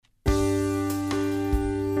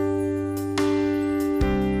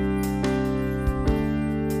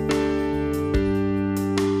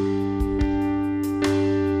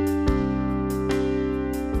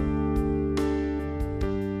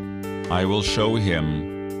I will show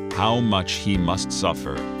him how much he must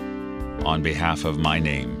suffer on behalf of my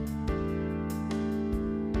name.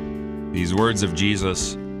 These words of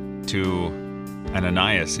Jesus to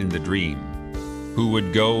Ananias in the dream, who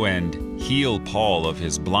would go and heal Paul of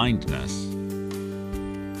his blindness,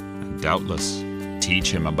 and doubtless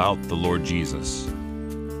teach him about the Lord Jesus,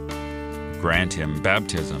 grant him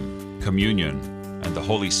baptism, communion, and the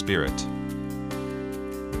Holy Spirit.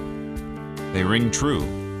 They ring true.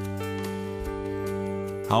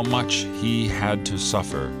 How much he had to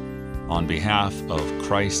suffer on behalf of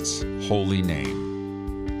Christ's holy name.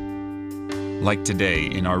 Like today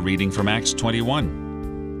in our reading from Acts 21.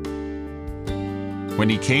 When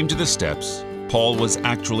he came to the steps, Paul was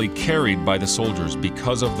actually carried by the soldiers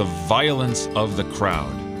because of the violence of the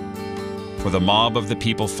crowd. For the mob of the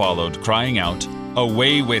people followed, crying out,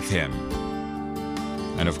 "Away with him!"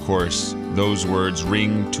 And of course, those words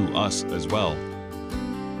ring to us as well,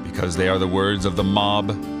 because they are the words of the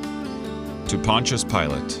mob to Pontius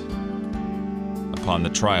Pilate upon the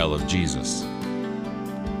trial of Jesus.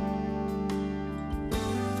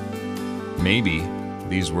 Maybe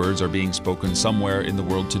these words are being spoken somewhere in the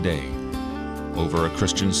world today over a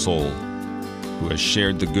Christian soul who has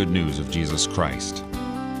shared the good news of Jesus Christ.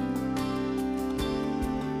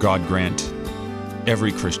 God grant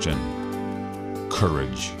every Christian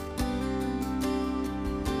courage.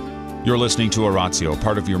 You're listening to Oratio,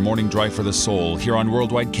 part of your morning drive for the soul, here on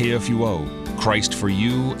Worldwide KFUO. Christ for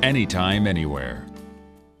you, anytime, anywhere.